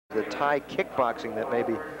the Thai kickboxing that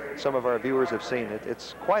maybe some of our viewers have seen.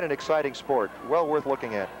 It's quite an exciting sport, well worth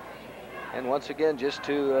looking at. And once again, just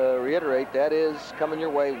to reiterate, that is coming your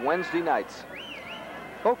way Wednesday nights.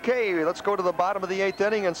 Okay, let's go to the bottom of the 8th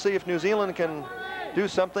inning and see if New Zealand can do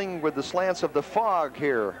something with the slants of the fog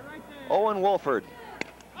here. Owen Wolford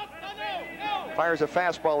fires a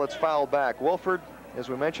fastball that's fouled back. Wolford, as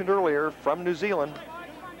we mentioned earlier, from New Zealand.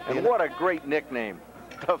 And what a great nickname,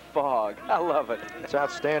 the Fog. I love it. It's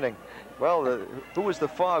outstanding. Well, who was the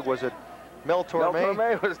Fog? Was it Mel Torme? Mel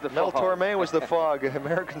Torme was the Fog. Mel Torme was the Fog,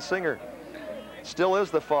 American singer. Still is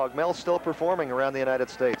the Fog. Mel's still performing around the United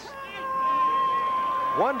States.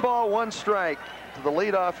 1 ball, 1 strike to the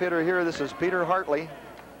leadoff hitter here. This is Peter Hartley.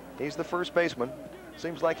 He's the first baseman.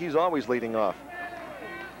 Seems like he's always leading off.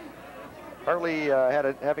 Hartley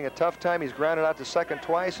having a tough time. He's grounded out to second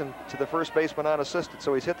twice and to the first baseman unassisted.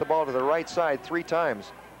 So he's hit the ball to the right side 3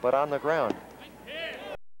 times, but on the ground.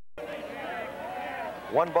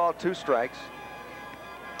 1 ball, 2 strikes.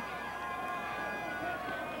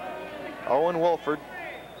 Owen Wolford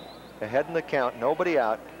ahead in the count, nobody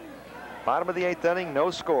out. Bottom of the 8th inning, no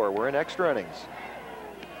score. We're in extra innings.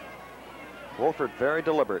 Wolford very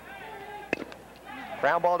deliberate.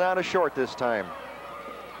 Ground ball down to short this time.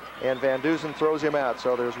 And Van Dusen throws him out.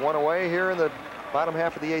 So there's 1 away here in the bottom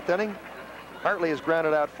half of the 8th inning. Hartley has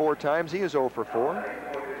grounded out 4 times. He is 0 for 4.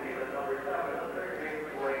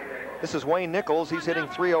 This is Wayne Nichols. He's hitting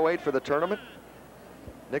 .308 for the tournament.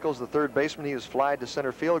 Nichols, the third baseman, he was flied to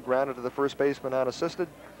center field, grounded to the first baseman unassisted.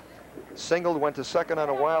 Singled, went to second on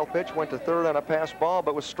a wild pitch, went to third on a pass ball,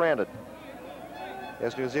 but was stranded.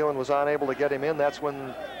 As New Zealand was unable to get him in, that's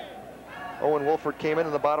when Owen Wolford came in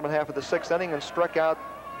the bottom half of the 6th inning and struck out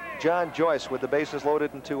John Joyce with the bases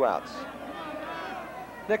loaded and 2 outs.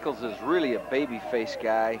 Nichols is really a baby-faced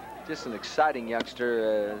guy, just an exciting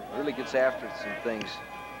youngster, really gets after some things.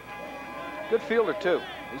 Good fielder, too.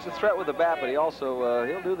 He's a threat with the bat, but he also,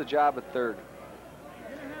 he'll do the job at third.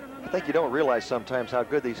 I think you don't realize sometimes how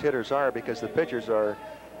good these hitters are because the pitchers are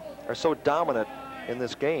so dominant in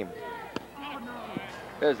this game.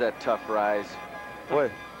 There's that tough rise.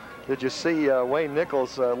 Boy, did you see Wayne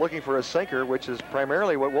Nichols looking for a sinker, which is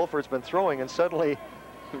primarily what Wolford's been throwing, and suddenly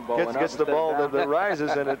gets the ball that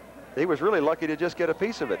rises, and he was really lucky to just get a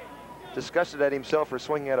piece of it. Disgusted at himself for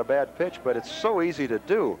swinging at a bad pitch, but it's so easy to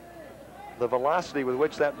do. The velocity with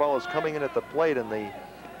which that ball is coming in at the plate and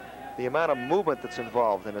the amount of movement that's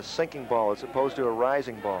involved in a sinking ball as opposed to a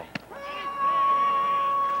rising ball.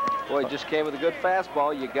 Boy, he just came with a good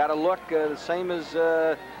fastball. You got to look the same as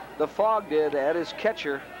the Fog did at his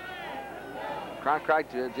catcher.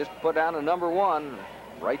 Cronkite just put down a #1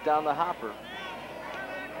 right down the hopper.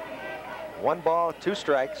 1 ball, 2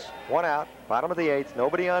 strikes, 1 out, bottom of the 8th,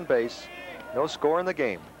 nobody on base, no score in the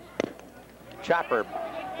game. Chopper.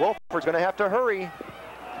 Wolford's going to have to hurry.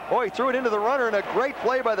 Boy, he threw it into the runner, and a great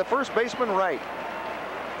play by the first baseman Wright.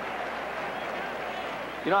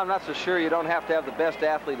 You know, I'm not so sure you don't have to have the best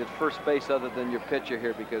athlete at first base other than your pitcher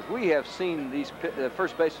here, because we have seen these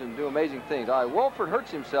first basemen do amazing things. All right, Wolford hurts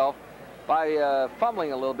himself by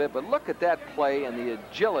fumbling a little bit, but look at that play and the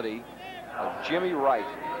agility of Jimmy Wright.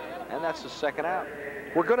 And that's the 2nd out.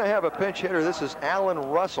 We're going to have a pinch hitter. This is Alan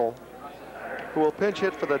Russell, who will pinch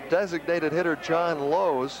hit for the designated hitter John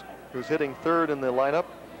Lowe's, who's hitting 3rd in the lineup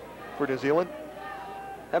for New Zealand.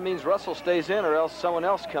 That means Russell stays in, or else someone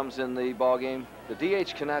else comes in the ball game. The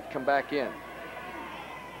DH cannot come back in.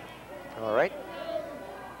 All right.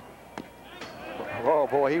 Oh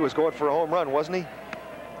boy, he was going for a home run, wasn't he?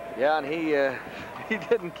 Yeah, and he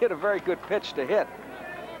didn't get a very good pitch to hit.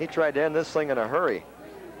 He tried to end this thing in a hurry.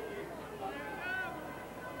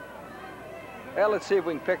 Well, let's see if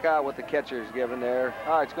we can pick out what the catcher is giving there.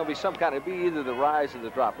 All right, it's going to be some kind of, it'll be either the rise or the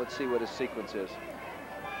drop. Let's see what his sequence is.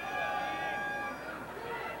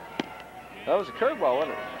 That was a curveball,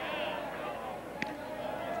 wasn't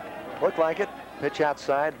it? Looked like it. Pitch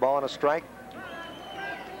outside, ball on a strike.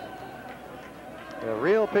 A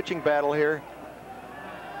real pitching battle here.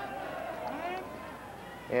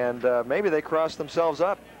 And maybe they crossed themselves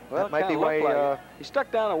up. Well, that might be why like he stuck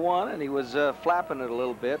down a 1, and he was flapping it a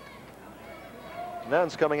little bit.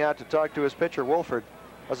 Nunn's coming out to talk to his pitcher, Wolford.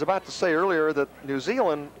 I was about to say earlier that New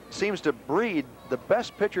Zealand seems to breed the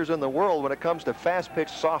best pitchers in the world when it comes to fast-pitch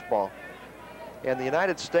softball. And the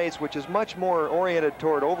United States, which is much more oriented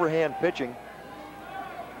toward overhand pitching,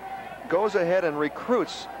 goes ahead and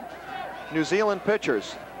recruits New Zealand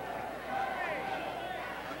pitchers.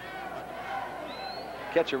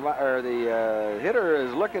 Catcher, or the hitter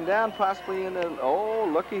is looking down, possibly in the, oh,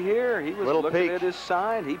 looky here. He was looking at his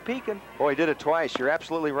sign. He peeking. Boy, he did it twice. You're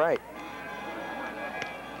absolutely right.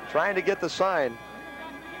 Trying to get the sign.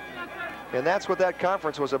 And that's what that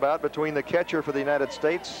conference was about between the catcher for the United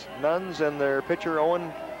States, Nuns, and their pitcher,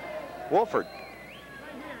 Owen Wolford.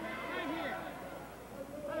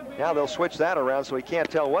 Now they'll switch that around so he can't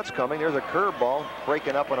tell what's coming. There's a curveball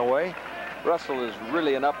breaking up and away. Russell is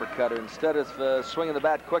really an uppercutter. Instead of swinging the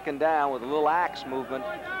bat quick and down with a little axe movement,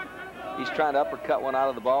 he's trying to uppercut one out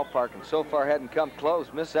of the ballpark, and so far hadn't come close.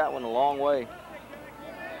 Missed that one a long way.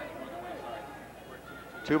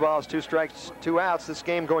 2 balls, 2 strikes, 2 outs. This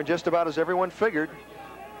game going just about as everyone figured.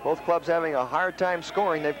 Both clubs having a hard time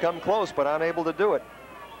scoring. They've come close, but unable to do it.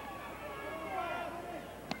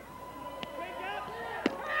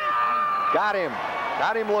 Got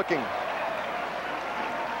him looking.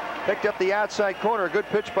 Picked up the outside corner. Good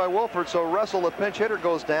pitch by Wolford. So Russell, the pinch hitter,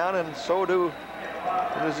 goes down, and so do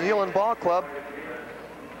the New Zealand Ball Club.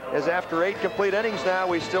 As after 8 complete innings now,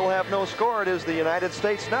 we still have no score. It is the United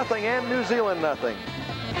States nothing and New Zealand nothing.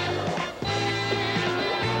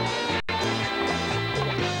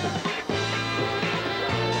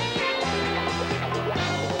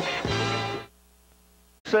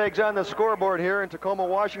 Eggs on the scoreboard here in Tacoma,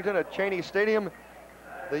 Washington at Cheney Stadium.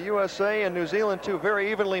 The USA and New Zealand, 2 very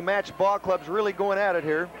evenly matched ball clubs, really going at it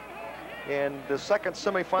here. And the second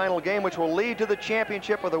semifinal game, which will lead to the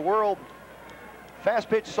championship of the world fast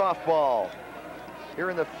pitch softball here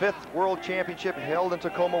in the 5th World Championship held in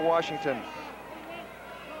Tacoma, Washington.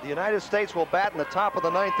 The United States will bat in the top of the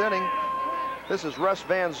 9th inning. This is Russ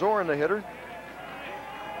Van Zorn, the hitter.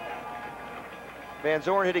 Van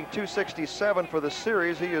Zorn hitting .267 for the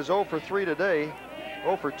series. He is 0 for 3 today.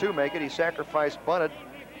 0 for 2 make it. He sacrificed bunted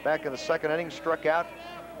back in the 2nd inning, struck out,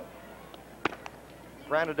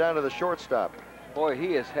 grounded down to the shortstop. Boy,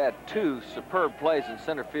 he has had 2 superb plays in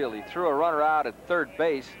center field. He threw a runner out at 3rd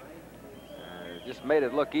base, just made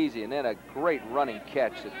it look easy, and then a great running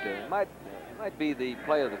catch that might be the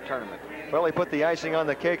play of the tournament. Well, he put the icing on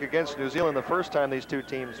the cake against New Zealand the first time these 2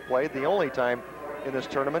 teams played, the only time in this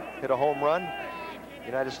tournament. Hit a home run. The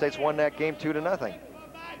United States won that game 2-0.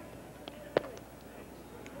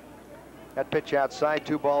 That pitch outside,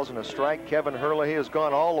 2 balls and a strike. Kevin Hurley has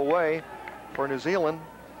gone all the way for New Zealand.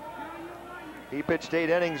 He pitched 8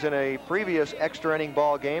 innings in a previous extra inning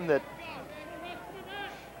ball game that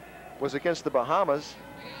was against the Bahamas.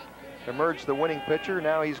 Emerged the winning pitcher.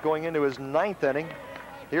 Now he's going into his 9th inning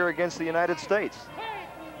here against the United States.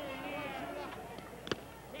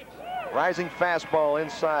 Rising fastball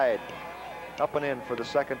inside. Up and in for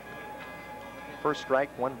the first strike.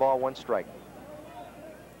 1 ball, 1 strike.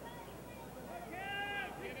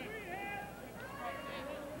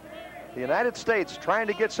 The United States trying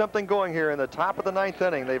to get something going here in the top of the 9th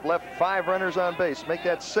inning. They've left 5 runners on base, make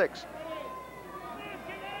that 6.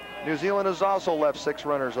 New Zealand has also left 6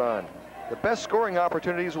 runners on. The best scoring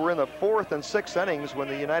opportunities were in the 4th and 6th innings when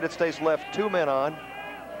the United States left 2 men on,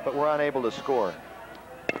 but were unable to score.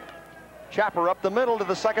 Chopper up the middle to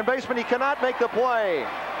the second baseman. He cannot make the play.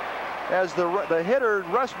 As the hitter,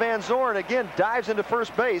 Russ Van Zorn, again dives into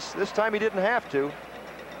first base. This time he didn't have to.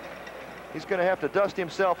 He's going to have to dust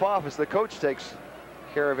himself off as the coach takes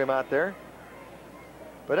care of him out there.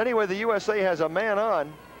 But anyway, the USA has a man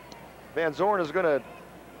on. Van Zorn is going to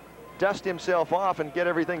dust himself off and get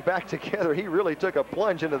everything back together. He really took a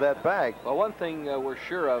plunge into that bag. Well, one thing we're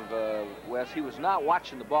sure of, Wes, he was not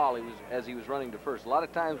watching the ball as he was running to first. A lot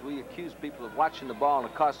of times we accuse people of watching the ball and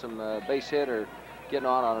it cost them a base hit or getting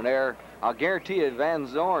on an error. I'll guarantee you Van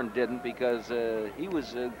Zorn didn't, because he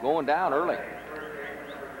was going down early.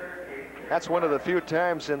 That's one of the few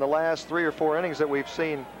times in the last 3 or 4 innings that we've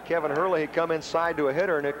seen Kevin Hurley come inside to a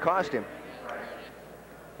hitter and it cost him.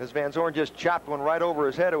 As Van Zorn just chopped one right over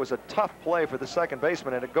his head. It was a tough play for the second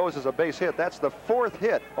baseman, and it goes as a base hit. That's the 4th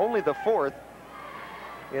hit, only the 4th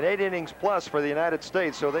in 8 innings plus for the United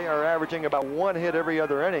States. So they are averaging about 1 hit every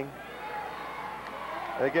other inning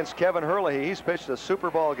against Kevin Hurley. He's pitched a super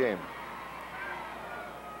ball game.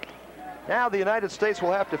 Now the United States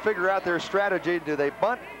will have to figure out their strategy. Do they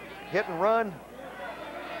bunt, hit and run,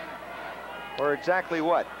 or exactly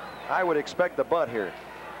what? I would expect the bunt here.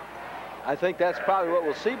 I think that's probably what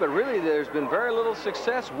we'll see, but really there's been very little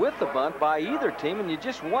success with the bunt by either team, and you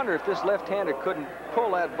just wonder if this left-hander couldn't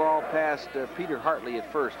pull that ball past Peter Hartley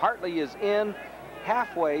at first. Hartley is in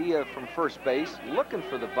halfway from first base looking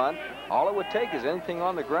for the bunt. All it would take is anything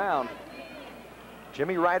on the ground.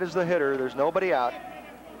 Jimmy Wright is the hitter. There's nobody out.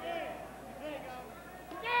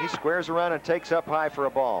 He squares around and takes up high for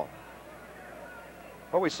a ball.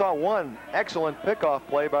 Well, we saw one excellent pickoff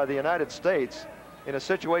play by the United States in a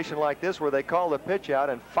situation like this where they call the pitch out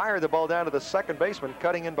and fire the ball down to the second baseman,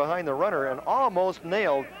 cutting in behind the runner, and almost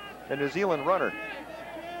nailed the New Zealand runner.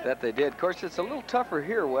 That they did. Of course, it's a little tougher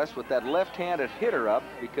here, Wes, with that left-handed hitter up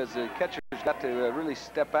because the catcher's got to really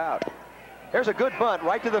step out. There's a good bunt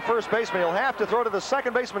right to the first baseman. He'll have to throw to the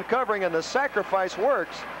second baseman covering, and the sacrifice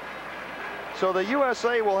works. So the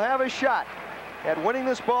USA will have a shot at winning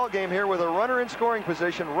this ball game here with a runner in scoring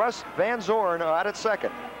position. Russ Van Zorn out at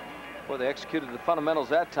second. Well, they executed the fundamentals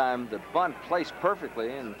that time. The bunt placed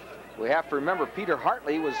perfectly, and we have to remember Peter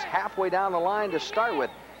Hartley was halfway down the line to start with.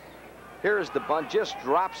 Here's the bunt, just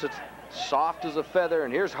drops it soft as a feather,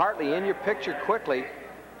 and here's Hartley in your picture quickly.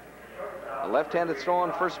 A left-handed throw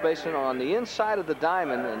on first baseman on the inside of the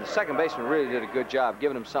diamond, and the second baseman really did a good job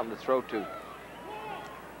giving him something to throw to.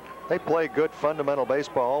 They play good fundamental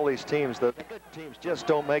baseball, all these teams. The good teams just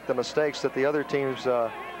don't make the mistakes that the other teams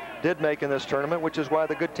did make in this tournament, which is why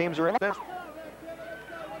the good teams are in this.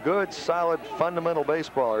 Good, solid, fundamental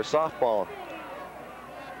baseball, or softball.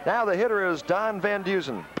 Now the hitter is Don Van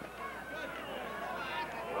Dusen.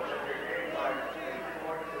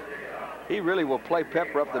 He really will play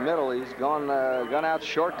pepper up the middle. He's gone out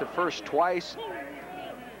short to first twice.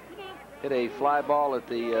 Hit a fly ball that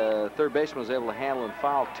the third baseman was able to handle in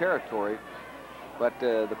foul territory. But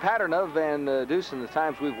the pattern of Van Dusen, the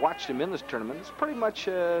times we've watched him in this tournament, is pretty much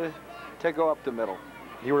to go up the middle.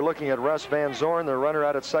 You were looking at Russ Van Zorn, the runner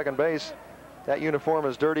out at second base. That uniform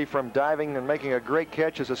is dirty from diving and making a great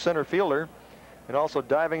catch as a center fielder, and also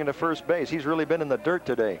diving into first base. He's really been in the dirt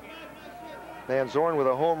today. Van Zorn with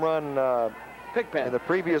a home run in the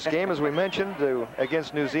previous game, as we mentioned,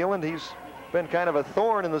 against New Zealand. He's been kind of a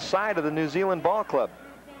thorn in the side of the New Zealand ball club.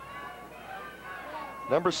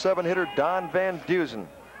 Number 7 hitter Don Van Dusen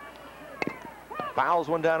fouls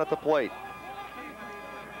one down at the plate.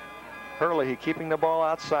 Hurley keeping the ball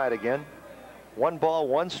outside again. 1 ball,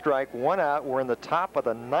 1 strike, 1 out. We're in the top of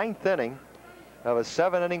the 9th inning of a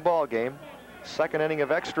 7-inning ball game. 2nd inning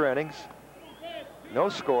of extra innings. No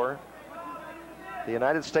score. The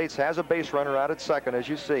United States has a base runner out at second, as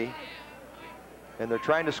you see, and they're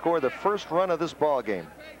trying to score the first run of this ball game.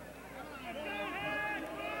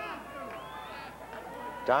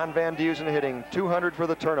 Don Van Dusen hitting 200 for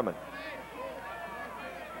the tournament.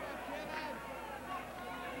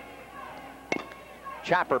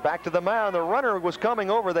 Chopper back to the mound. The runner was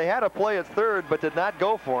coming over. They had a play at third, but did not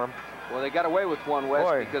go for him. Well, they got away with one,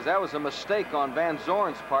 Wes, because that was a mistake on Van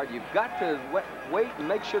Zorn's part. You've got to wait and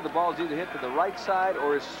make sure the ball's either hit to the right side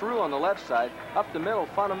or is through on the left side. Up the middle,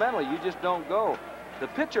 fundamentally, you just don't go. The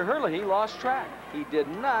pitcher, Hurley, he lost track. He did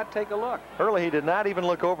not take a look. Hurley, he did not even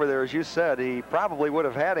look over there, as you said. He probably would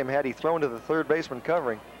have had him had he thrown to the third baseman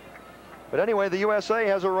covering. But anyway, the USA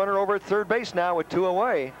has a runner over at third base now with 2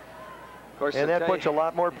 away. Of course, and that puts a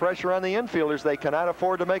lot more pressure on the infielders. They cannot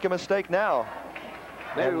afford to make a mistake now.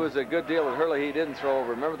 Maybe it was a good deal that Hurley he didn't throw over.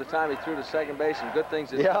 Remember the time he threw to second base and good things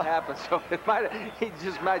didn't happen. So he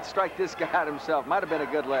just might strike this guy out himself. Might have been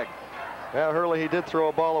a good lick. Yeah, Hurley, he did throw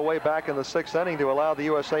a ball away back in the 6th inning to allow the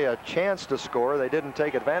USA a chance to score. They didn't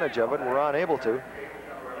take advantage of it. Were unable to.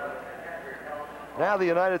 Now the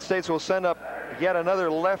United States will send up yet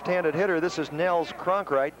another left-handed hitter. This is Nels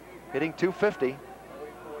Cronkrite, hitting 250.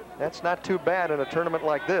 That's not too bad in a tournament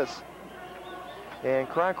like this. And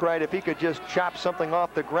Cronkrite, if he could just chop something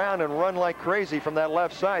off the ground and run like crazy from that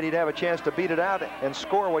left side, he'd have a chance to beat it out and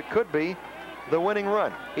score what could be the winning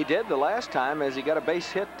run. He did the last time as he got a base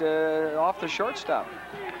hit off the shortstop.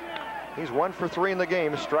 He's 1 for 3 in the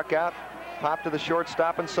game. Struck out, popped to the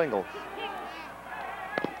shortstop and single.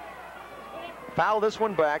 Foul this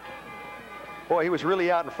one back. Boy, he was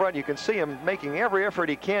really out in front. You can see him making every effort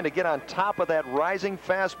he can to get on top of that rising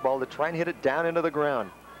fastball to try and hit it down into the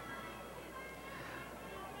ground.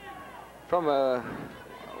 From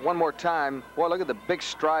one more time, boy, look at the big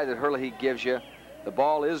stride that Hurley gives you. The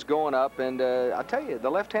ball is going up, and I'll tell you, the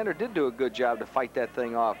left-hander did do a good job to fight that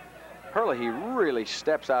thing off. Hurley, he really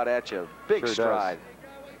steps out at you. Big stride.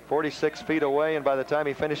 46 feet away, and by the time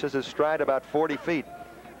he finishes his stride, about 40 feet.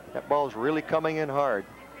 That ball's really coming in hard.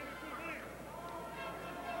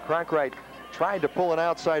 Cronkrite tried to pull an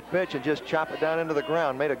outside pitch and just chop it down into the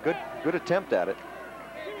ground. Made a good attempt at it.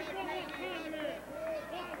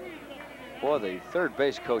 Boy, the third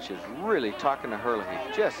base coach is really talking to Hurley.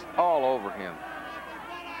 Just all over him.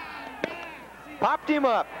 Popped him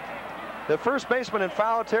up. The first baseman in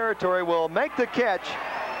foul territory will make the catch.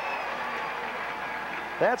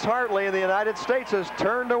 That's Hartley, and the United States has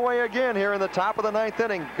turned away again here in the top of the 9th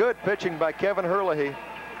inning. Good pitching by Kevin Hurley.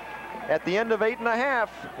 At the end of 8.5,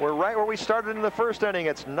 we're right where we started in the first inning.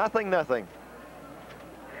 It's 0-0.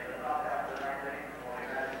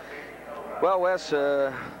 Well, Wes,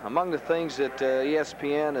 among the things that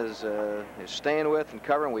ESPN is staying with and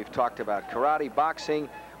covering, we've talked about karate, boxing.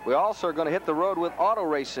 We also are going to hit the road with auto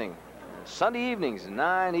racing. Sunday evenings,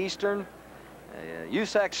 9 Eastern.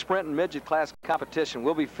 USAC Sprint and Midget Class competition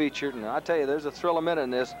will be featured. And I tell you, there's a thrill a minute in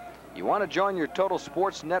this. You want to join your Total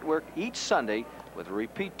Sports Network each Sunday with a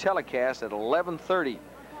repeat telecast at 11:30.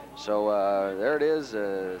 So there it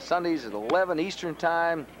is, Sundays at 11 Eastern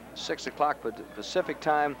Time, 6 o'clock Pacific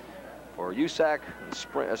Time for USAC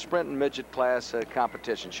Sprint and Midget Class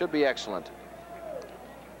competition. Should be excellent.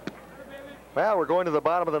 Well, we're going to the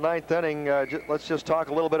bottom of the 9th inning. Let's just talk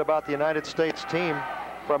a little bit about the United States team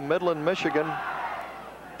from Midland, Michigan.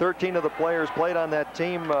 13 of the players played on that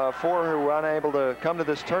team. 4 who were unable to come to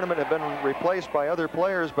this tournament have been replaced by other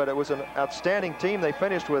players, but it was an outstanding team. They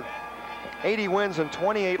finished with 80 wins and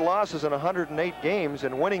 28 losses in 108 games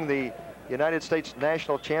and winning the United States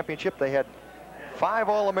National Championship. They had 5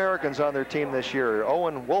 All-Americans on their team this year.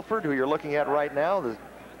 Owen Wolford, who you're looking at right now,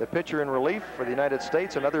 the pitcher in relief for the United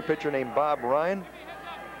States. Another pitcher named Bob Ryan.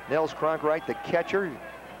 Nels Cronkright, the catcher.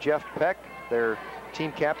 Jeff Peck, their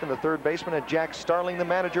team captain, the third baseman, and Jack Starling, the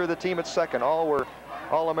manager of the team, at second. All were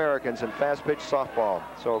All-Americans in fast-pitch softball.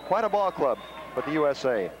 So quite a ball club for the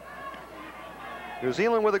USA. New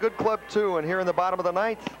Zealand with a good club too, and here in the bottom of the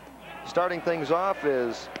 9th, starting things off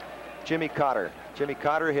is Jimmy Cotter. Jimmy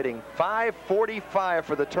Cotter hitting .545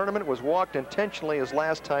 for the tournament, was walked intentionally his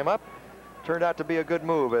last time up. Turned out to be a good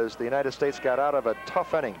move as the United States got out of a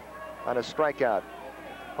tough inning on a strikeout.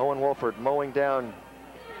 Owen Wolford mowing down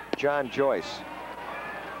John Joyce.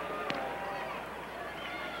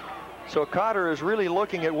 So Cotter is really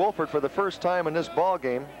looking at Wolford for the first time in this ball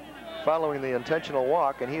game, following the intentional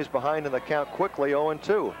walk, and he is behind in the count quickly,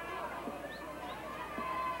 0-2.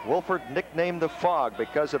 Wolford nicknamed the Fog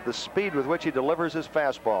because of the speed with which he delivers his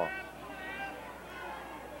fastball.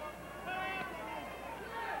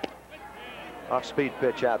 Off-speed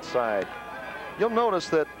pitch outside. You'll notice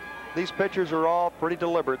that these pitchers are all pretty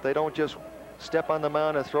deliberate. They don't just step on the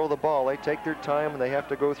mound and throw the ball. They take their time, and they have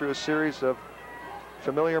to go through a series of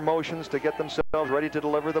familiar motions to get themselves ready to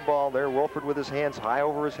deliver the ball. There, Wolford with his hands high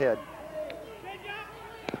over his head.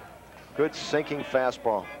 Good sinking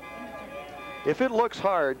fastball. If it looks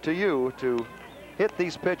hard to you to hit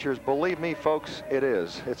these pitchers, believe me, folks, it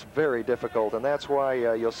is. It's very difficult, and that's why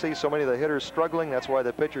you'll see so many of the hitters struggling. That's why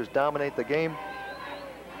the pitchers dominate the game.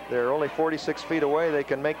 They're only 46 feet away. They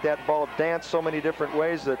can make that ball dance so many different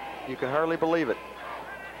ways that you can hardly believe it.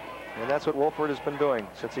 And that's what Wolford has been doing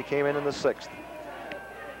since he came in the 6th.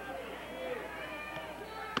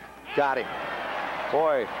 Got him.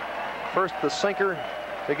 Boy, first the sinker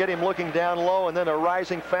to get him looking down low, and then a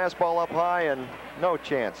rising fastball up high, and no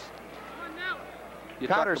chance. You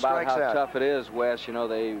Cotter talk about how out. tough it is, Wes. You know,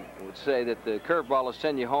 they would say that the curveball will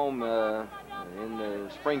send you home in the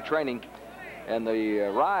spring training, and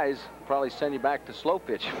the rise probably send you back to slow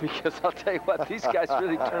pitch, because I'll tell you what, these guys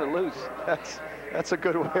really turn loose. That's a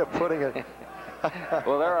good way of putting it.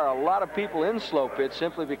 Well, there are a lot of people in slow pitch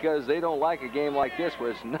simply because they don't like a game like this where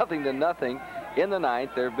it's 0-0 in the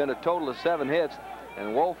 9th. There have been a total of 7 hits,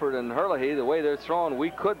 and Wolford and Herlihy, the way they're throwing, we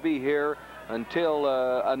could be here until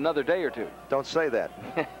another day or two. Don't say that.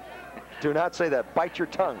 Do not say that. Bite your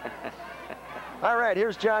tongue. All right,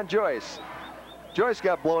 here's John Joyce. Joyce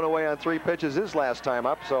got blown away on 3 pitches his last time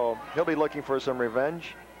up, so he'll be looking for some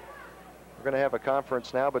revenge. We're going to have a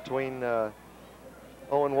conference now between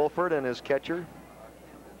Owen Wolford and his catcher,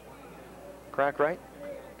 Cronkright.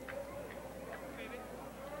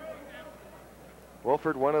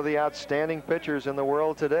 Wolford, one of the outstanding pitchers in the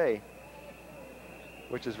world today,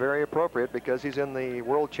 which is very appropriate because he's in the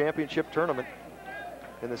World Championship tournament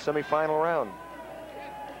in the semifinal round.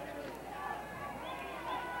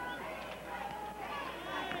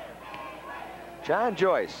 John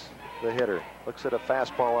Joyce, the hitter, looks at a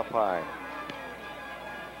fastball up high.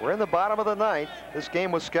 We're in the bottom of the 9th. This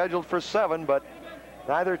game was scheduled for 7, but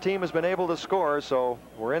neither team has been able to score, so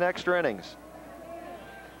we're in extra innings.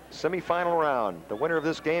 Semifinal round. The winner of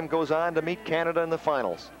this game goes on to meet Canada in the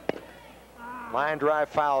finals. Line drive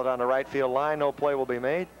fouled on the right field line. No play will be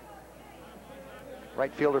made.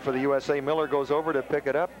 Right fielder for the USA, Miller, goes over to pick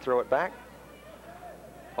it up, throw it back.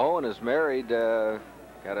 Owen is married,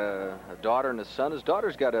 got a daughter and a son. His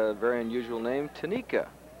daughter's got a very unusual name, Tanika.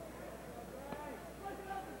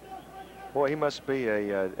 Boy, he must be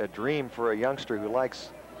a dream for a youngster who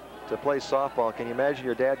likes to play softball. Can you imagine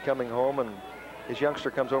your dad coming home and his youngster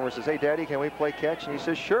comes over and says, "Hey, Daddy, can we play catch?" And he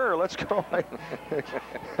says, "Sure, let's go." I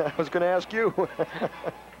was going to ask you.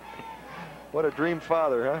 What a dream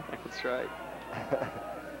father, huh? That's right.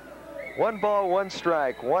 1 ball, 1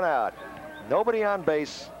 strike, 1 out. Nobody on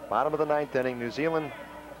base. Bottom of the 9th inning. New Zealand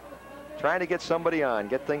trying to get somebody on,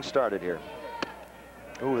 get things started here.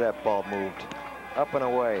 Ooh, that ball moved. Up and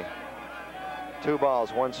away. 2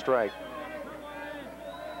 balls, 1 strike.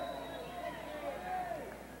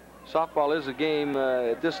 Softball is a game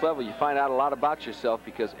at this level you find out a lot about yourself,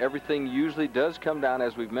 because everything usually does come down,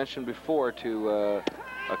 as we've mentioned before, to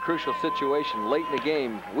a crucial situation late in the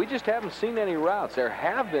game. We just haven't seen any routes. There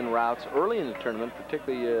have been routes early in the tournament,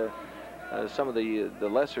 particularly some of the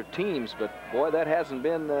lesser teams, but boy, that hasn't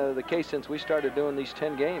been the case since we started doing these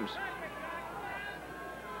 10 games.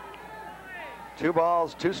 2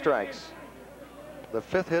 balls, 2 strikes. The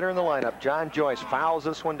 5th hitter in the lineup, John Joyce, fouls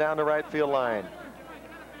this one down the right field line.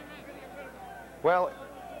 Well,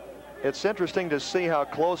 it's interesting to see how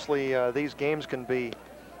closely these games can be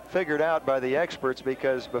figured out by the experts,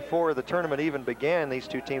 because before the tournament even began, these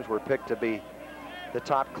 2 teams were picked to be the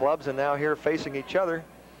top clubs, and now here facing each other,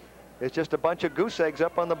 it's just a bunch of goose eggs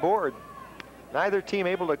up on the board. Neither team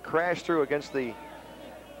able to crash through against the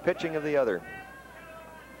pitching of the other.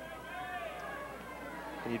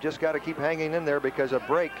 And you just got to keep hanging in there, because a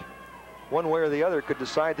break one way or the other could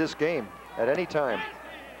decide this game at any time.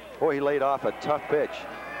 Boy, he laid off a tough pitch.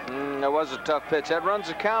 That was a tough pitch. That runs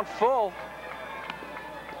the count full.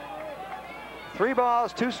 3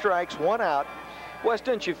 balls, 2 strikes, 1 out. Wes,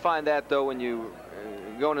 didn't you find that, though, when you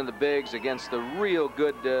going in the bigs against the real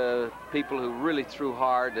good people who really threw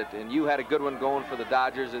hard, and you had a good one going for the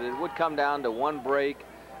Dodgers, and it would come down to 1 break,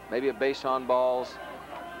 maybe a base on balls?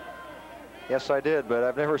 Yes, I did, but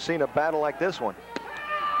I've never seen a battle like this one.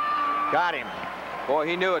 Got him. Boy,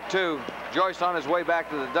 he knew it, too. Joyce on his way back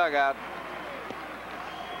to the dugout.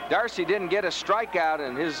 Darcy didn't get a strikeout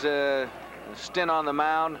in his stint on the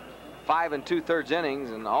mound, 5 2/3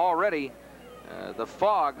 innings, and already the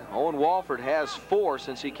fog, Owen Walford has 4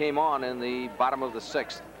 since he came on in the bottom of the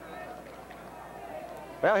 6th.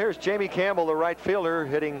 Well, here's Jamie Campbell, the right fielder,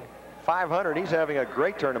 hitting .500. He's having a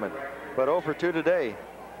great tournament, but 0 for 2 today.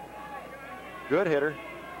 Good hitter.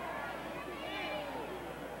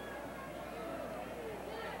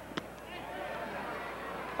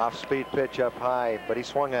 Off-speed pitch up high, but he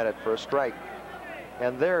swung at it for a strike.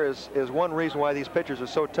 And there is one reason why these pitchers are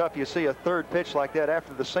so tough. You see a 3rd pitch like that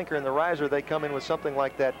after the sinker and the riser, they come in with something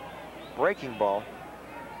like that breaking ball.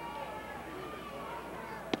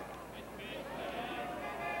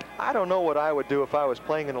 I don't know what I would do if I was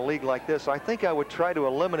playing in a league like this. I think I would try to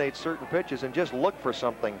eliminate certain pitches and just look for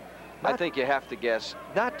something. I think you have to guess.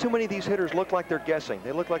 Not too many of these hitters look like they're guessing.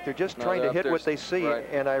 They look like they're just trying to hit what they see, right.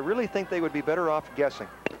 And I really think they would be better off guessing.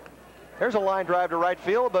 There's a line drive to right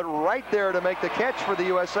field, but right there to make the catch for the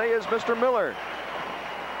USA is Mr. Miller.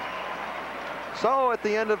 So at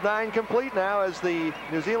the end of 9 complete now, as the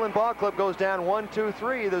New Zealand Ball Club goes down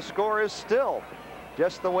 1-2-3, the score is still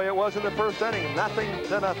just the way it was in the 1st inning,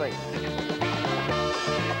 0-0.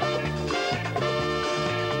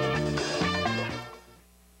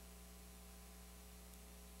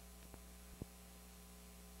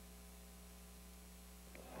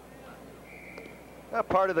 A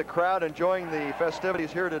part of the crowd enjoying the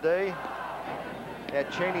festivities here today at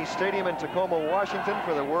Cheney Stadium in Tacoma, Washington,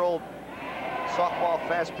 for the World Softball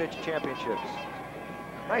Fast Pitch Championships.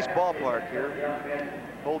 Nice ballpark here.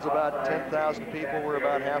 Holds about 10,000 people. We're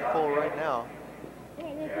about half full right now.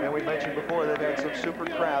 And we mentioned before they've had some super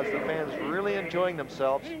crowds. The fans really enjoying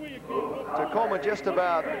themselves. Tacoma just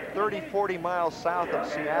about 30-40 miles south of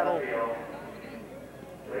Seattle.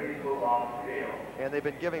 And they've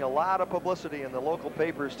been giving a lot of publicity in the local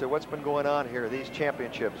papers to what's been going on here, these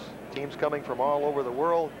championships. Teams coming from all over the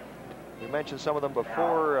world. We mentioned some of them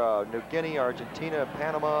before. New Guinea, Argentina,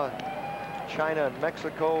 Panama, China, and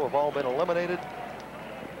Mexico have all been eliminated.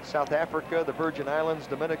 South Africa, the Virgin Islands,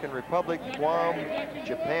 Dominican Republic, Guam,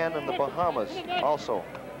 Japan, and the Bahamas also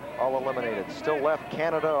all eliminated. Still left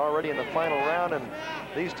Canada already in the final round, and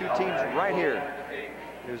these 2 teams right here,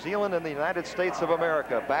 New Zealand and the United States of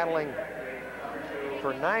America, battling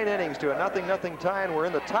for 9 innings to a 0-0 tie, and we're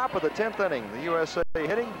in the top of the 10th inning. The USA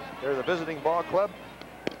hitting. They're the visiting ball club.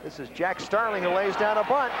 This is Jack Starling, who lays down a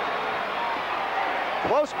bunt.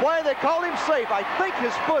 Close play. They called him safe. I think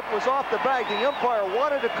his foot was off the bag. The umpire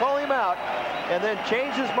wanted to call him out and then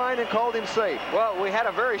changed his mind and called him safe. Well, we had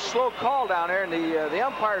a very slow call down there, and the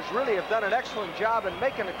umpires really have done an excellent job in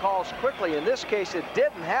making the calls quickly. In this case, it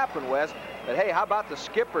didn't happen, Wes. But hey, how about the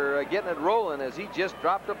skipper getting it rolling as he just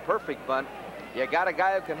dropped a perfect bunt. You got a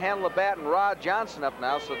guy who can handle the bat, and Rod Johnson up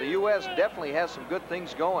now, so the U.S. definitely has some good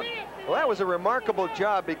things going. Well, that was a remarkable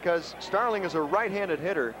job, because Starling is a right-handed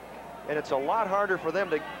hitter, and it's a lot harder for them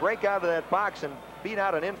to break out of that box and beat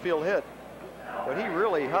out an infield hit. But he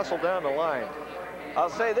really hustled down the line. I'll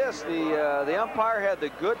say this, the umpire had the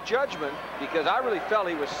good judgment, because I really felt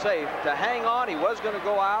he was safe to hang on. He was going to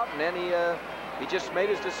go out, and then He just made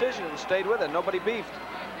his decision and stayed with it. Nobody beefed.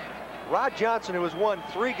 Rod Johnson, who has won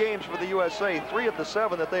 3 games for the USA, 3 of the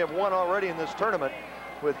 7 that they have won already in this tournament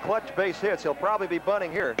with clutch base hits. He'll probably be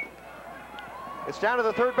bunting here. It's down to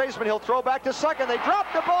the third baseman. He'll throw back to second. They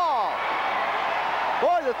dropped the ball.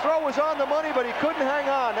 Boy, the throw was on the money, but he couldn't hang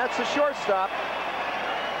on. That's the shortstop,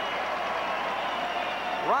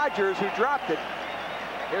 Rogers, who dropped it.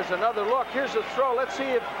 Here's another look. Here's the throw. Let's see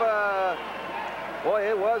if, boy,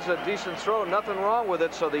 it was a decent throw. Nothing wrong with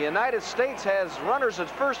it. So the United States has runners at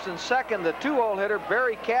first and second. The 2-hole hitter,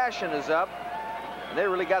 Barry Cashin, is up. And they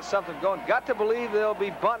really got something going. Got to believe they'll be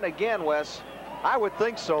bunting again, Wes. I would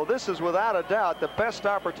think so. This is without a doubt the best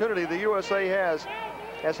opportunity the USA has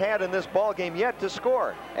had in this ball game yet to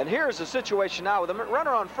score. And here's the situation now with a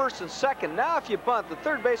runner on first and second. Now if you bunt, the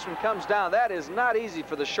third baseman comes down. That is not easy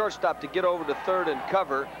for the shortstop to get over to third and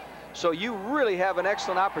cover. So you really have an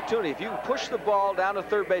excellent opportunity. If you can push the ball down the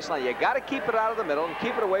third baseline, you got to keep it out of the middle and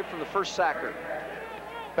keep it away from the first sacker.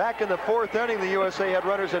 Back in the 4th inning, the USA had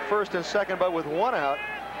runners at first and second, but with 1 out.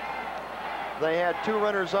 They had 2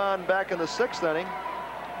 runners on back in the 6th inning.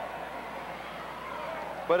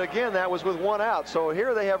 But again, that was with 1 out. So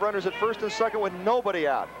here they have runners at first and second with nobody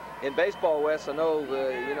out. In baseball, Wes, I know,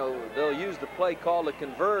 they'll use the play called a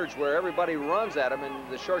converge where everybody runs at them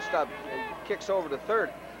and the shortstop kicks over to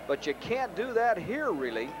third. But you can't do that here,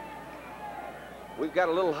 really. We've got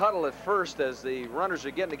a little huddle at first as the runners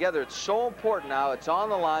are getting together. It's so important now. It's on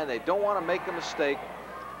the line. They don't want to make a mistake.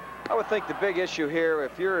 I would think the big issue here,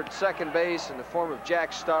 if you're at second base in the form of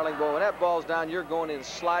Jack Starling, well, when that ball's down, you're going in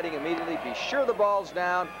sliding immediately. Be sure the ball's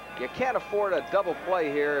down. You can't afford a double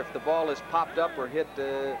play here if the ball is popped up or hit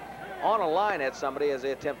on a line at somebody as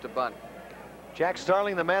they attempt to bunt. Jack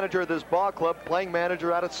Starling, the manager of this ball club, playing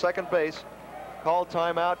manager out at second base, called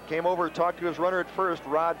timeout, came over to talk to his runner at first,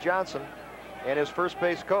 Rod Johnson, and his first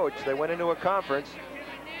base coach. They went into a conference,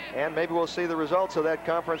 and maybe we'll see the results of that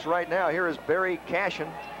conference right now. Here is Barry Cashin.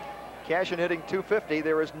 Cashin hitting .250.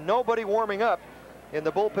 There is nobody warming up in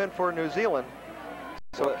the bullpen for New Zealand.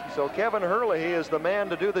 So Kevin Hurley is the man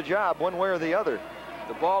to do the job one way or the other.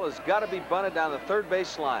 The ball has got to be bunted down the third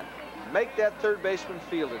base line. Make that third baseman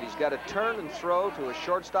field it. He's got to turn and throw to a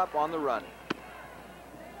shortstop on the run.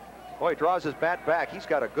 Boy, he draws his bat back. He's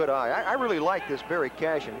got a good eye. I really like this Barry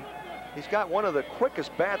Cashin. He's got one of the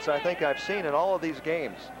quickest bats I think I've seen in all of these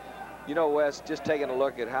games. You know, Wes, just taking a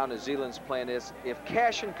look at how New Zealand's playing is, if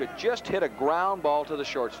Cashin could just hit a ground ball to the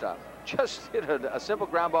shortstop, just hit a simple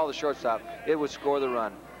ground ball to the shortstop, it would score the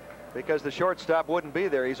run. Because the shortstop wouldn't be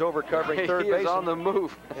there. He's over covering third base. He is on the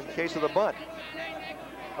move. In the case of the bunt.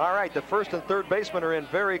 All right, the first and third baseman are in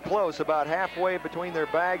very close, about halfway between their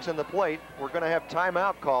bags and the plate. We're going to have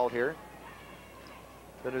timeout called here.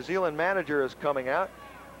 The New Zealand manager is coming out,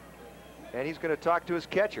 and he's going to talk to his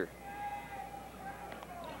catcher.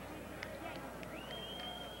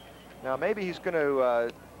 Now, maybe he's going to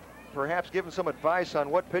perhaps give him some advice on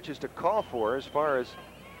what pitches to call for as far as...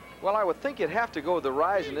 Well, I would think you'd have to go with the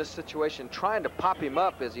rise in this situation, trying to pop him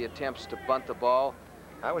up as he attempts to bunt the ball.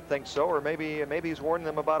 I would think so, or maybe he's warning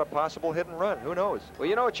them about a possible hit and run. Who knows? Well,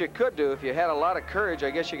 you know what you could do if you had a lot of courage.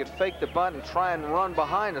 I guess you could fake the bunt and try and run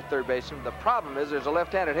behind the third baseman. The problem is there's a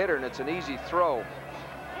left-handed hitter, and it's an easy throw.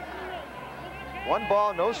 1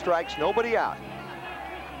 ball, no strikes, nobody out.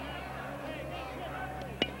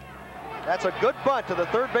 That's a good bunt to the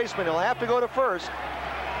third baseman. He'll have to go to first.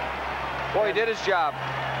 Boy, he did his job.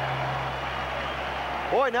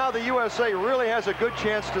 Boy, now the USA really has a good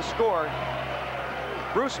chance to score.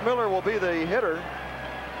 Bruce Miller will be the hitter.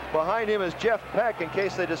 Behind him is Jeff Peck in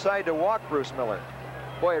case they decide to walk Bruce Miller.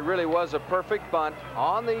 Boy, it really was a perfect bunt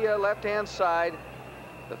on the left-hand side.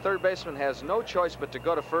 The third baseman has no choice but to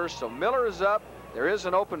go to first, so Miller is up. There is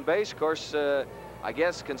an open base. Of course, I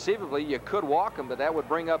guess conceivably you could walk him, but that would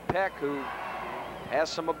bring up Peck, who has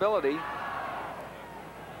some ability.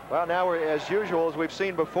 Well, now, as usual, as we've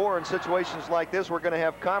seen before in situations like this, we're going to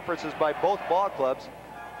have conferences by both ball clubs.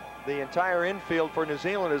 The entire infield for New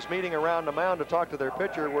Zealand is meeting around the mound to talk to their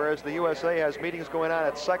pitcher, whereas the USA has meetings going on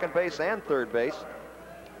at second base and third base.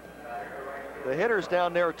 The hitter's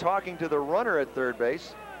down there talking to the runner at third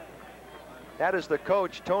base. That is the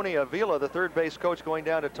coach, Tony Avila, the third base coach, going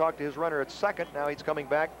down to talk to his runner at second. Now he's coming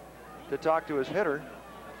back to talk to his hitter.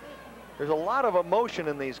 There's a lot of emotion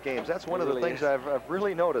in these games. That's one of the things I've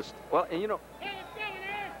really noticed. Well, and you know,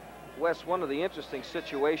 Wes, one of the interesting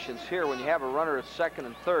situations here when you have a runner at second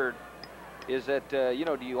and third is that, you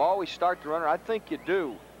know, do you always start the runner? I think you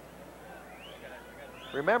do.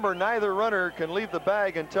 Remember, neither runner can leave the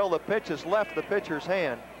bag until the pitch has left the pitcher's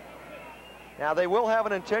hand. Now, they will have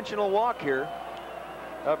an intentional walk here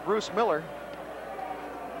of Bruce Miller.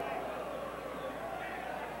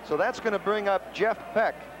 So that's going to bring up Jeff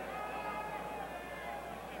Peck.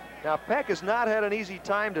 Now, Peck has not had an easy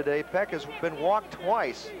time today. Peck has been walked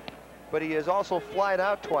twice, but he has also flied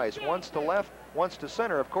out twice, once to left, once to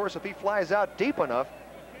center. Of course, if he flies out deep enough,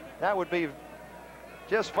 that would be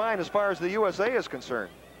just fine as far as the USA is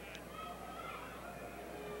concerned.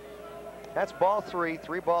 That's ball 3,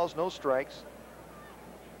 3 balls, no strikes.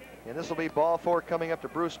 And this will be ball 4 coming up to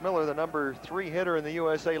Bruce Miller, the number 3 hitter in the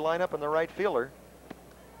USA lineup and the right fielder.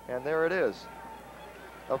 And there it is.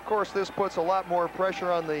 Of course, this puts a lot more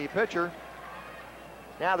pressure on the pitcher.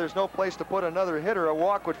 Now there's no place to put another hitter. A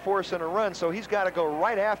walk would force in a run, so he's got to go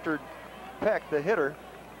right after Peck, the hitter.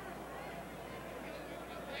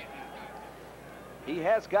 He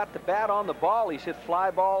has got the bat on the ball. He's hit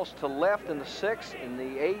fly balls to left in the 6th. In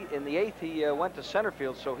the 8th, he went to center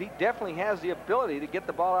field, so he definitely has the ability to get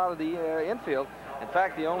the ball out of the infield. In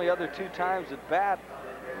fact, the only other 2 times at bat,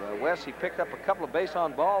 Wes, he picked up a couple of base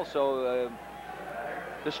on balls, so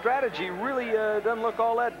the strategy really doesn't look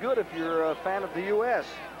all that good if you're a fan of the U.S.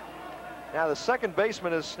 Now the second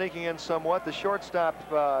baseman is sneaking in somewhat. The shortstop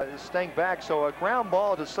is staying back, so a ground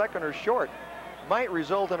ball to second or short might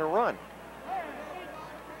result in a run.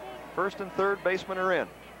 First and third baseman are in.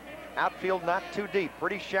 Outfield not too deep,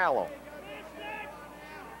 pretty shallow.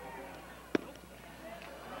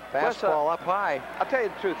 Fastball up high. I'll tell you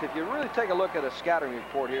the truth, if you really take a look at a scouting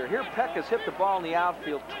report here, Peck has hit the ball in the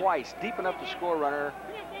outfield twice, deep enough to score a runner.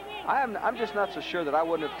 I'm just not so sure that I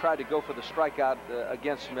wouldn't have tried to go for the strikeout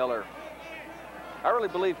against Miller. I really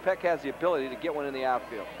believe Peck has the ability to get one in the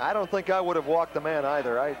outfield. I don't think I would have walked the man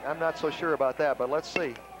either. I'm not so sure about that, but let's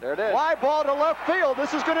see. There it is. Fly ball to left field.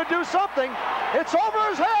 This is going to do something. It's over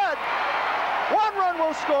his head. 1 run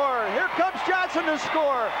will score. Here comes Johnson to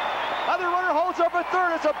score. Other runner holds up at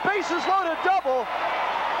third. It's a bases loaded double.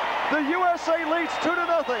 The USA leads 2-0.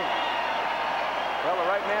 Well, the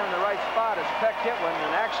right man in the right spot as Peck hit one,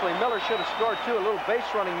 and actually Miller should have scored too. A little base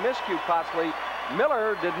running miscue possibly.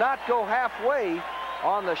 Miller did not go halfway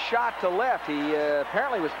on the shot to left. He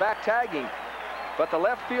apparently was back tagging, but the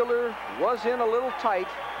left fielder was in a little tight.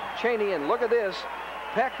 Cheney, and look at this.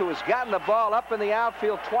 Peck, who has gotten the ball up in the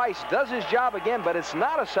outfield twice, does his job again, but it's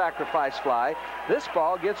not a sacrifice fly. This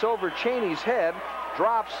ball gets over Cheney's head,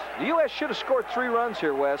 drops. The U.S. should have scored 3 runs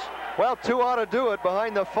here, Wes. Well, 2 ought to do it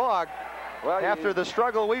behind the fog. Well, after the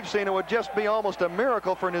struggle we've seen, it would just be almost a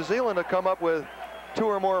miracle for New Zealand to come up with 2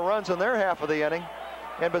 or more runs in their half of the inning.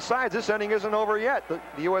 And besides, this inning isn't over yet. The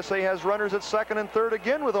USA has runners at second and third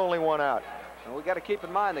again with only 1 out. And we got to keep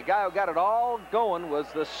in mind, the guy who got it all going was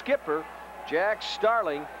the skipper, Jack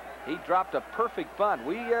Starling. He dropped a perfect bunt.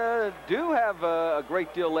 We do have a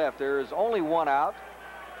great deal left. There is only 1 out.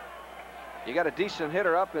 You got a decent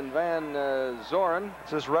hitter up in Van Zoren.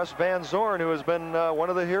 This is Russ Van Zoren, who has been one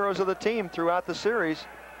of the heroes of the team throughout the series.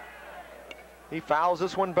 He fouls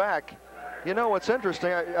this one back. You know what's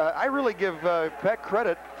interesting? I really give Peck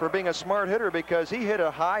credit for being a smart hitter, because he hit a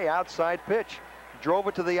high outside pitch, drove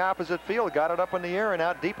it to the opposite field, got it up in the air and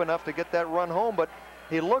out deep enough to get that run home. But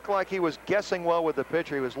he looked like he was guessing well with the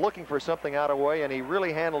pitcher. He was looking for something out of way, and he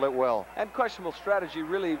really handled it well. And questionable strategy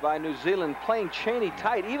really by New Zealand, playing Cheney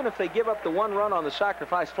tight. Even if they give up the 1 run on the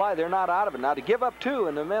sacrifice fly, they're not out of it. Now to give up 2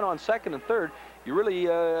 and the men on second and third, you really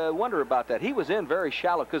wonder about that. He was in very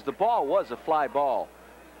shallow because the ball was a fly ball.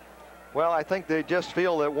 Well, I think they just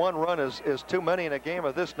feel that 1 run is too many in a game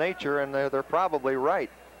of this nature, and they're probably right.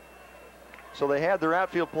 So they had their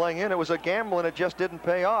outfield playing in. It was a gamble, and it just didn't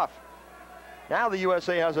pay off. Now the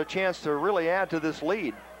USA has a chance to really add to this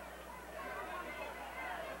lead.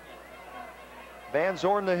 Van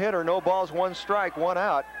Zoren, the hitter, no balls, 1 strike, 1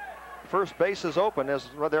 out. First base is open as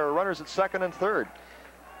there are runners at second and third.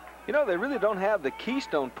 You know, they really don't have the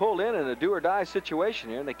keystone pulled in a do-or-die situation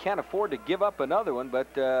here, and they can't afford to give up another one.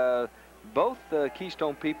 But both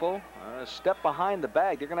keystone people step behind the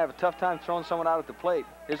bag. They're going to have a tough time throwing someone out at the plate.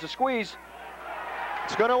 Here's a squeeze.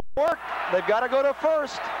 It's going to work. They've got to go to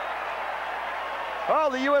first. Oh,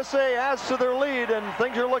 the USA adds to their lead, and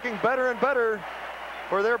things are looking better and better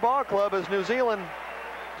for their ball club, as New Zealand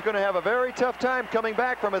is going to have a very tough time coming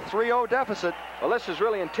back from a 3-0 deficit. Well, this is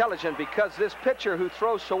really intelligent, because this pitcher who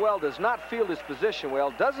throws so well does not field his position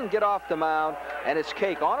well, doesn't get off the mound, and it's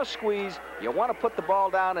cake. On a squeeze, you want to put the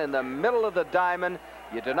ball down in the middle of the diamond.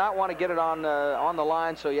 You do not want to get it on the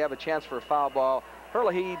line, so you have a chance for a foul ball.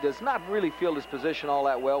 Herlihy does not really field his position all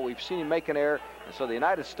that well. We've seen him make an error, and so the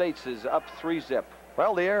United States is up 3-0.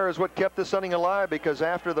 Well, the error is what kept this inning alive, because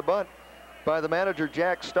after the bunt by the manager,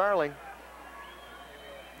 Jack Starling,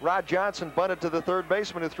 Rod Johnson bunted to the third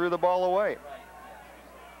baseman, who threw the ball away.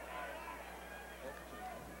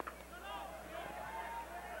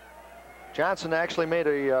 Johnson actually made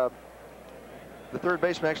the third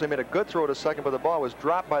baseman actually made a good throw to second, but the ball was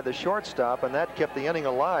dropped by the shortstop, and that kept the inning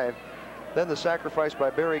alive. Then the sacrifice by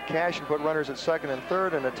Barry Cashin put runners at second and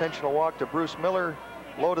third. An intentional walk to Bruce Miller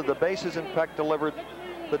loaded the bases, and Peck delivered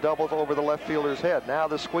the double over the left fielder's head. Now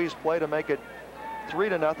the squeeze play to make it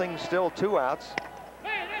 3-0, still 2 outs.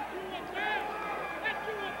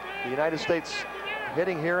 The United States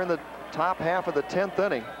hitting here in the top half of the 10th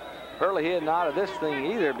inning. Hurley hitting out of this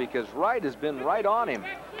thing either, because Wright has been right on him.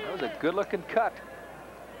 That was a good-looking cut.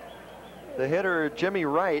 The hitter, Jimmy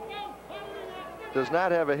Wright, does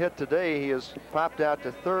not have a hit today. He has popped out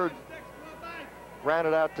to third,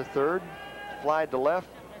 grounded out to third, flied to left,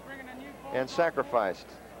 and sacrificed.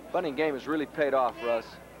 Bunting game has really paid off, Russ.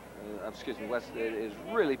 Excuse me, Wes. It has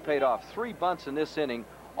really paid off. 3 bunts in this inning,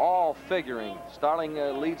 all figuring. Starling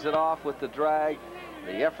leads it off with the drag.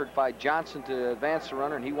 The effort by Johnson to advance the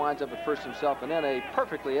runner, and he winds up at first himself, and then a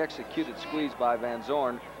perfectly executed squeeze by Van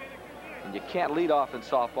Zorn. And you can't lead off in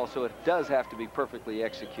softball, so it does have to be perfectly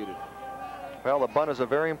executed. Well, the bunt is a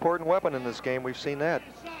very important weapon in this game. We've seen that.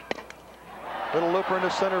 Little looper into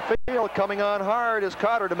center field. Coming on hard is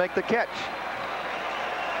Cotter to make the catch.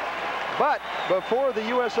 But before the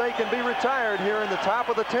USA can be retired here in the top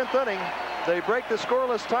of the 10th inning, they break the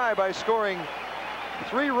scoreless tie by scoring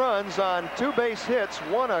 3 runs on 2 base hits,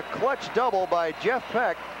 1 a clutch double by Jeff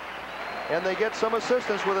Peck, and they get some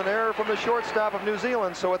assistance with an error from the shortstop of New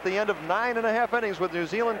Zealand. So at the end of 9.5 innings with New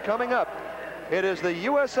Zealand coming up, it is the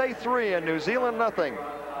USA 3 and New Zealand nothing.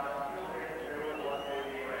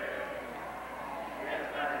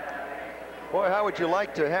 Boy, how would you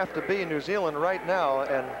like to have to be in New Zealand right now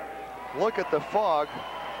and look at the fog.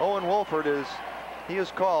 Owen Wolford is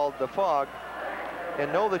called the fog,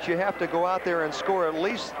 and know that you have to go out there and score at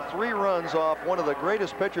least 3 runs off one of the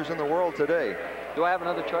greatest pitchers in the world today. Do I have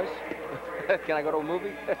another choice? Can I go to a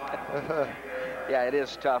movie? Yeah, it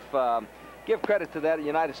is tough. Give credit to that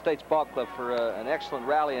United States Ball Club for an excellent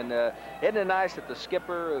rally, and isn't it nice that the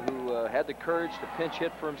skipper, who had the courage to pinch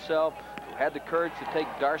hit for himself, who had the courage to take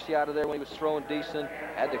Darcy out of there when he was throwing decent,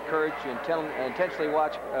 had the courage to intentionally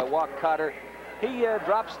walk Cotter. He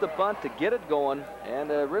drops the bunt to get it going, and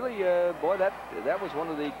really, boy, that was one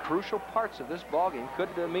of the crucial parts of this ballgame.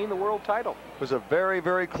 Could mean the world title. It was a very,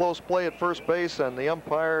 very close play at first base, and the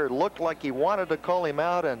umpire looked like he wanted to call him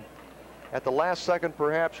out, and at the last second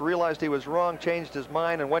perhaps realized he was wrong, changed his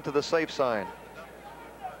mind, and went to the safe sign.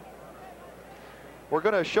 We're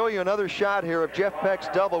going to show you another shot here of Jeff Peck's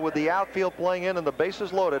double with the outfield playing in and the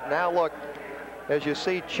bases loaded. Now look, as you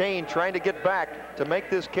see, Chain trying to get back to make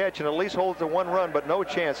this catch and at least hold to 1 run, but no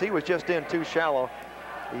chance. He was just in too shallow.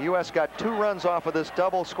 The U.S. got 2 runs off of this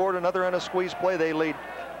double, scored another on a squeeze play. They lead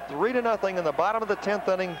 3-0 in the bottom of the 10th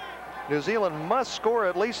inning. New Zealand must score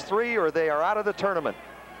at least 3 or they are out of the tournament.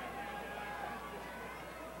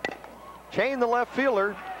 Chain, the left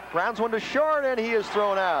fielder, grounds one to short, and he is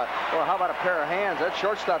thrown out. Well, how about a pair of hands? That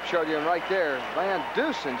shortstop showed you right there. Van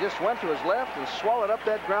Dusen just went to his left and swallowed up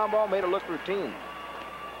that ground ball, made it look routine.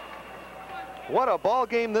 What a ball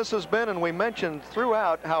game this has been, and we mentioned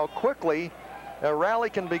throughout how quickly a rally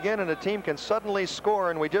can begin and a team can suddenly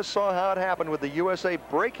score, and we just saw how it happened with the USA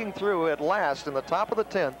breaking through at last in the top of the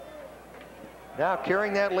 10th. Now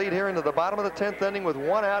carrying that lead here into the bottom of the 10th inning with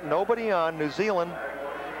 1 out, nobody on. New Zealand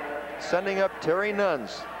sending up Terry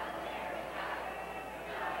Nuns.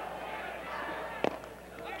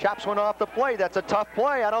 Chops one off the plate. That's a tough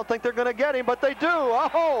play. I don't think they're going to get him, but they do.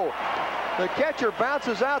 Oh! The catcher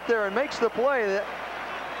bounces out there and makes the play.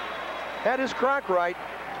 That is Cronkright.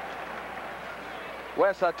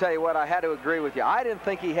 Wes, I'll tell you what, I had to agree with you. I didn't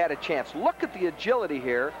think he had a chance. Look at the agility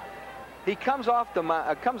here. He comes out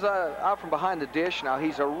from behind the dish. Now,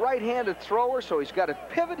 he's a right-handed thrower, so he's got to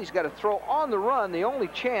pivot. He's got to throw on the run, the only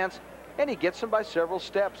chance, and he gets him by several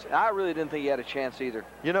steps. I really didn't think he had a chance either.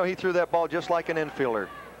 You know, he threw that ball just like an infielder.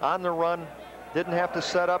 On the run, didn't have to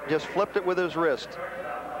set up, just flipped it with his wrist.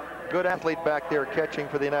 Good athlete back there catching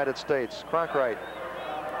for the United States. Cronkright.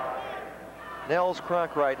 Nels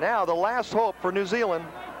Cronkright. Now the last hope for New Zealand.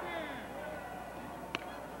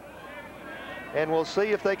 And we'll see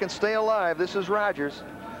if they can stay alive. This is Rogers.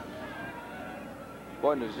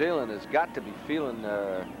 Boy, New Zealand has got to be feeling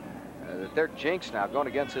that they're jinxed now, going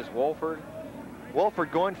against this Wolford.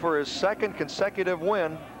 Wolford going for his 2nd consecutive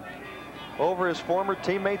win over his former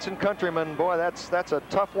teammates and countrymen. Boy, that's a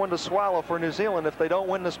tough one to swallow for New Zealand if they don't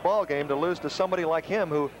win this ball game, to lose to somebody like him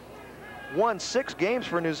who won 6 games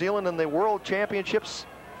for New Zealand in the World Championships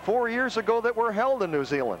 4 years ago that were held in New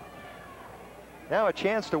Zealand. Now a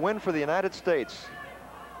chance to win for the United States.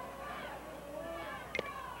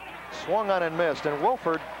 Swung on and missed, and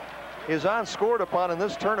Wolford is unscored upon in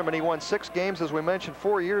this tournament. He won 6 games, as we mentioned,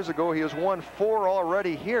 4 years ago. He has won 4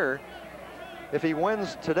 already here. If he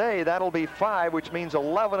wins today, that'll be 5, which means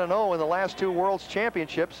 11-0 in the last 2 World's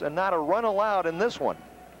Championships, and not a run allowed in this one.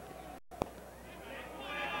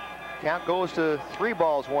 Count goes to 3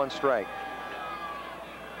 balls, 1 strike.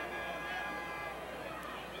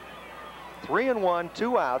 3-1,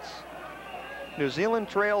 2 outs. New Zealand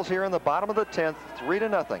trails here in the bottom of the 10th,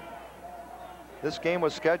 3-0. This game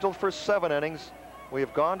was scheduled for 7 innings. We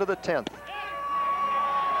have gone to the 10th.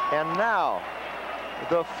 And now,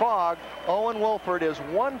 the Fog, Owen Wolford, is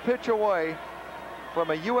 1 pitch away from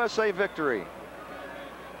a USA victory.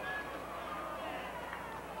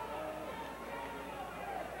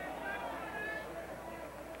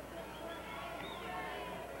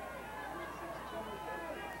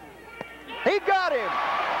 He got him.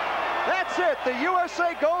 That's it. The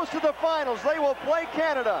USA goes to the finals. They will play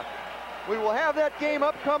Canada. We will have that game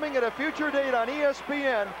upcoming at a future date on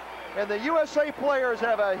ESPN. And the USA players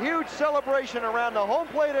have a huge celebration around the home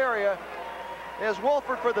plate area as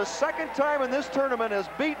Wolford, for the 2nd time in this tournament, has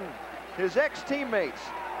beaten his ex-teammates.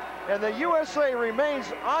 And the USA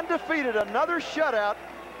remains undefeated. Another shutout.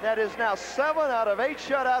 That is now 7 out of 8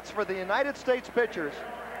 shutouts for the United States pitchers.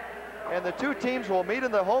 And the 2 teams will meet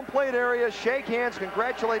in the home plate area, shake hands,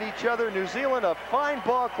 congratulate each other. New Zealand, a fine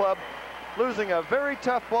ball club, losing a very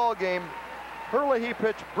tough ball game. Herlihy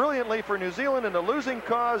pitched brilliantly for New Zealand in the losing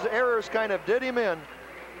cause. Errors kind of did him in.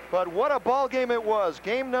 But what a ball game it was.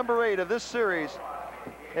 Game number 8 of this series.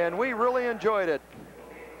 And we really enjoyed it.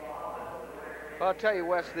 Well, I'll tell you,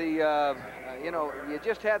 Wes, you know, you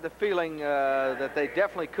just had the feeling that they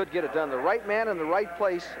definitely could get it done. The right man in the right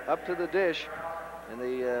place up to the dish in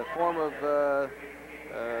the form of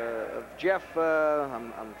Jeff,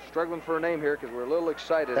 I'm struggling for a name here because we're a little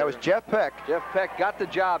excited. That was Jeff Peck. Jeff Peck got the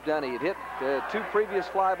job done. He had hit 2 previous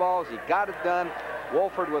fly balls. He got it done.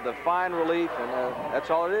 Wolford with a fine relief, and that's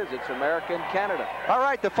all it is. It's America-Canada. All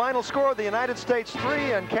right, the final score, the United States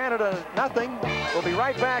 3 and Canada nothing. We'll be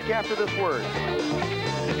right back after this word.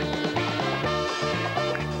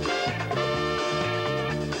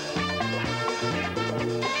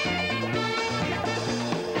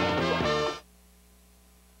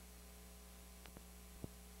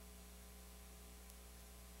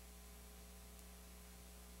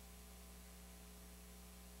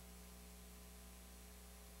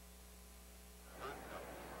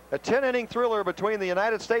 A 10-inning thriller between the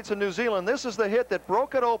United States and New Zealand. This is the hit that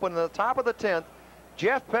broke it open in the top of the 10th.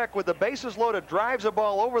 Jeff Peck, with the bases loaded, drives a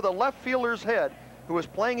ball over the left fielder's head, who was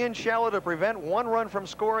playing in shallow to prevent 1 run from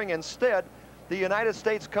scoring. Instead, the United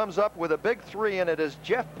States comes up with a big 3, and it is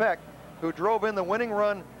Jeff Peck who drove in the winning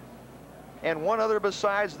run and 1 other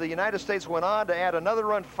besides. The United States went on to add another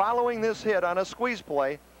run following this hit on a squeeze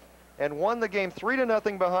play and won the game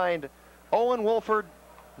 3-0 behind Owen Wolford,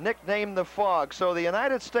 nicknamed the Fog. So the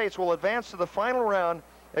United States will advance to the final round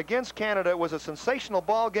against Canada. It was a sensational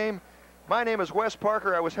ball game. My name is Wes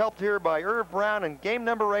Parker. I was helped here by Irv Brown in game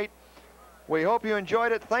number 8. We hope you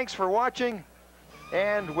enjoyed it. Thanks for watching,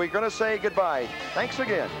 and we're going to say goodbye. Thanks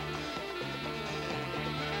again.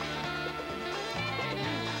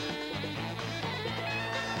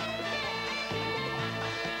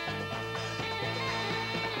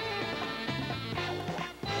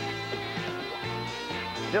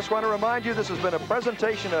 Just want to remind you, this has been a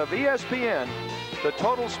presentation of ESPN, the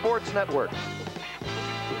Total Sports Network.